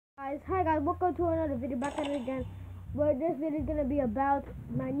Hi guys, welcome to another video back at it again. Where this video is gonna be about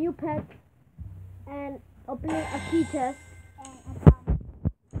my new pet and opening a key chest.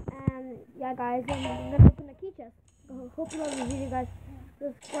 And yeah guys, I'm gonna open a key chest. Hope you love the video guys.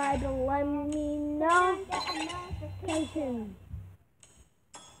 Subscribe and let me know notifications.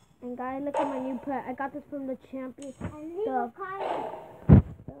 And guys, look at my new pet. I got this from the champion. This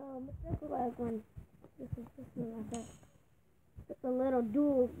one. This is like that. It's a little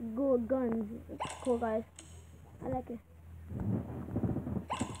dual guns. It's cool guys. I like it.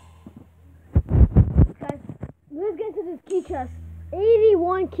 Guys, let's get into this key chest.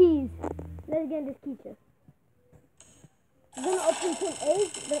 81 keys. Let's get into this key chest. I'm gonna open some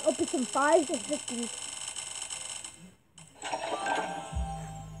 8s, then open some 5s and 50s.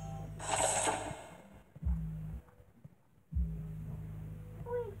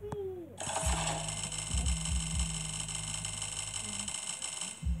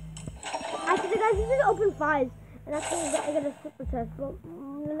 Actually guys, this is open 5s. And actually I got a super chest. Well,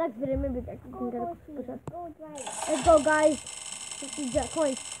 in the next video maybe I can get a super chest. Let's go guys. 50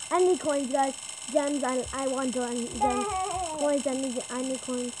 coins. I need coins guys. Gems, I want gems. Coins, I need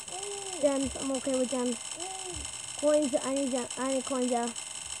coins. Gems, I'm okay with gems. Coins, I need coins, yeah.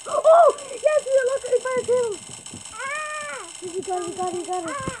 Oh! Yes, we unlocked it by too! We got it.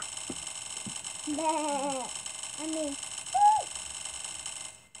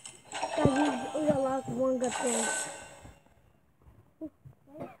 Guys, we unlocked one good thing.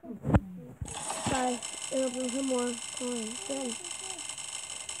 Guys, it'll open some more coins. Gems.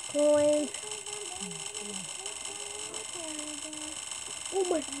 Coins. Oh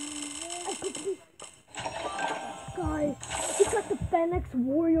my, I complete. Guys, we got the Phoenix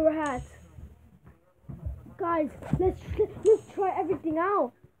Warrior hat. Guys, let's try everything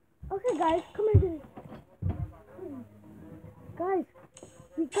out. Okay guys, come here. Guys,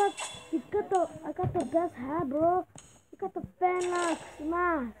 I got the best hat, bro. We got the Phoenix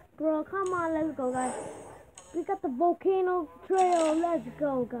mask, bro. Come on, let's go guys. We got the volcano trail. Let's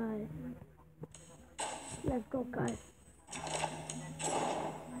go guys. Let's go guys.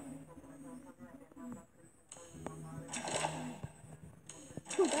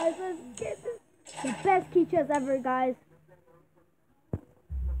 Guys, let's get this. The best key chest ever, guys.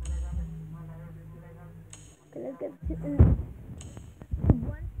 Okay, let's get one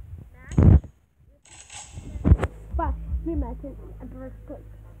match. 3 matches and first place.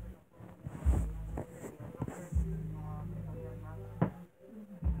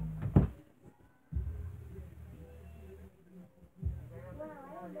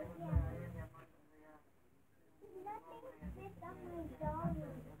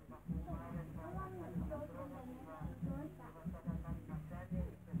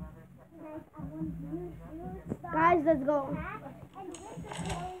 Guys, let's go.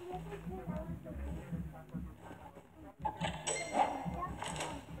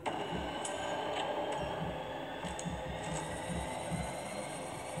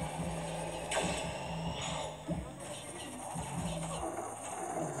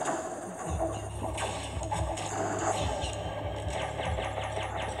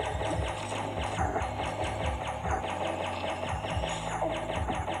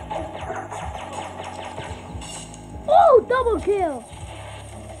 Oh, double kill!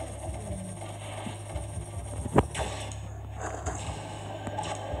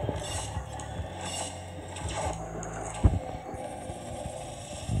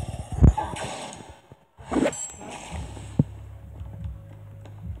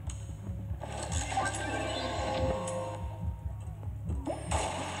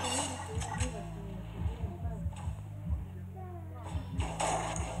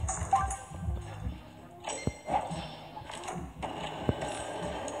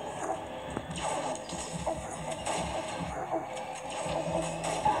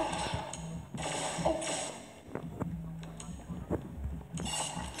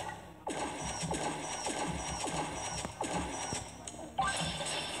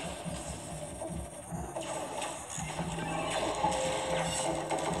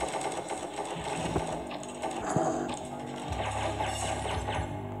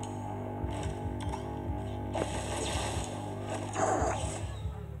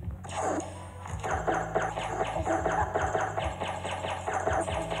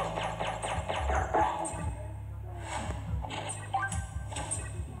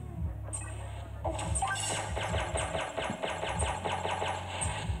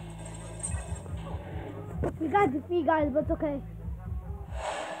 We got defeat guys, but it's okay.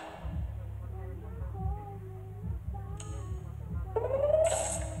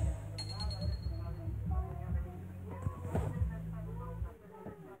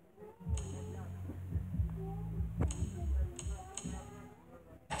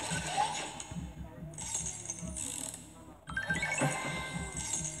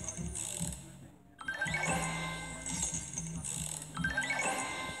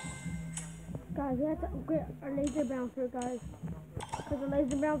 Guys, we have to upgrade our laser bouncer, guys. Because the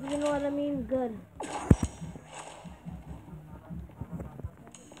laser bouncer, you know what I mean? Good.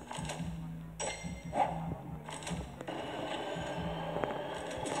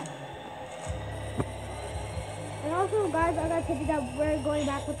 And also, guys, I gotta tell you that we're going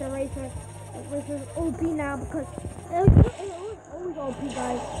back with the racer. The racer's OP now because it was always OP,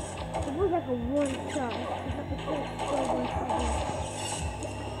 guys. It was like a one shot. It's like a still one shot.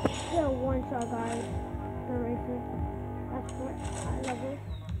 Still one shot, guys. The racer. That's what I love it.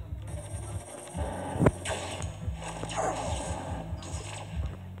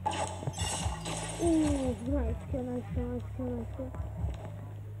 Ooh, nice kill, nice kill, nice kill, nice kill.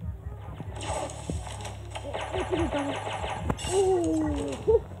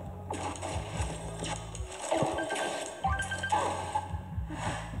 Ooh.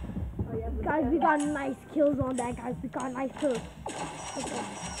 Guys, we got nice kills on that, guys. We got nice kills. Okay.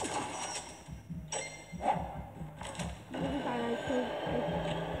 We got nice kills.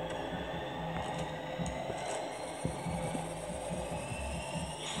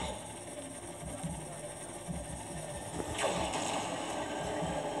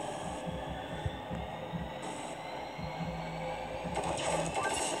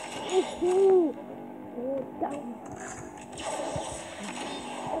 Ooh. Oh, down.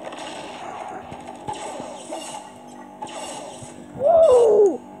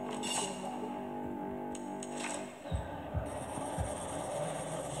 Woo!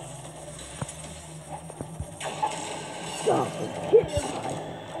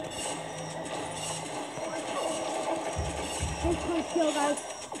 Nice one kill, guys.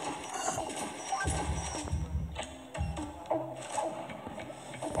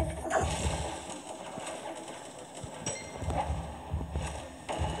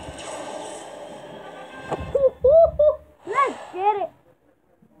 Let's get it.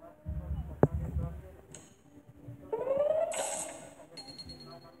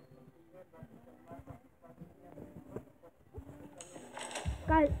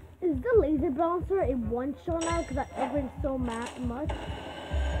 Guys, is the laser bouncer a one shot now? Because I upgraded so much. It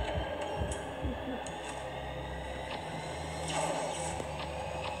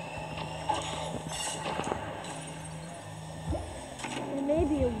may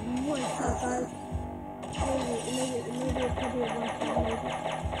be a one shot, guys. Maybe it could be a one shot, maybe.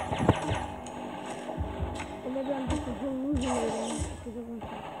 Or maybe I'm just hallucinating because of one shot.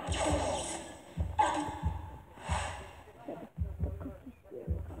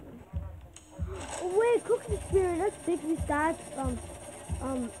 Oh, wait, Cookie Spirit, that's Bigby Stats,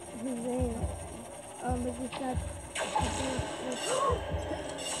 his name, Bigby Stats,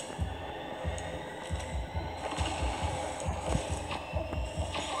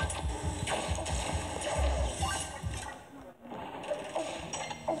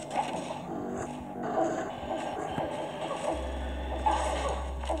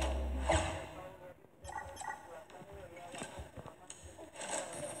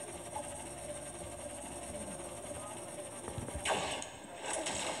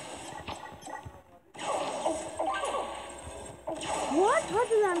 What? How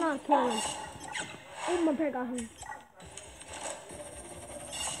did I not kill him? Oh, my pair got him.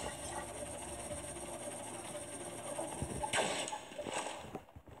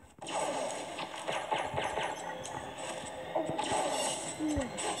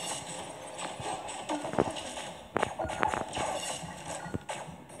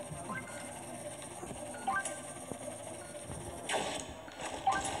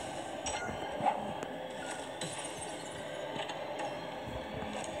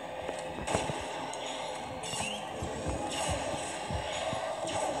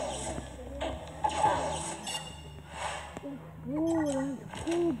 Oh, that's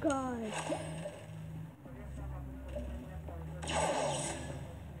cool, guys.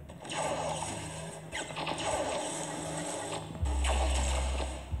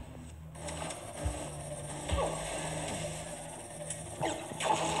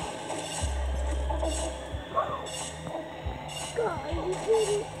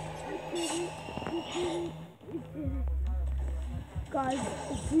 Guys,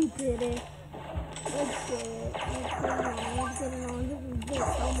 we did it. Let's get it. Let's get it on. Let's get it on. This is good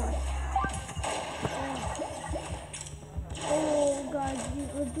so much. Oh, guys, we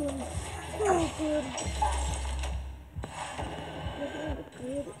are doing so good. We're doing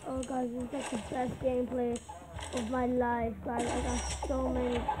good. Oh, guys, this is like the best gameplay of my life, guys. I got so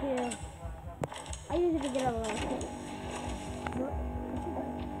many kills. I usually get a lot of kills.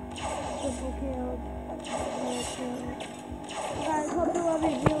 Triple kills. Guys, hope you love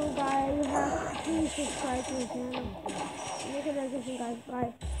this video, guys. Please subscribe to the channel. Make a decision, guys.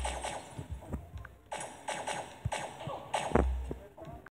 Bye.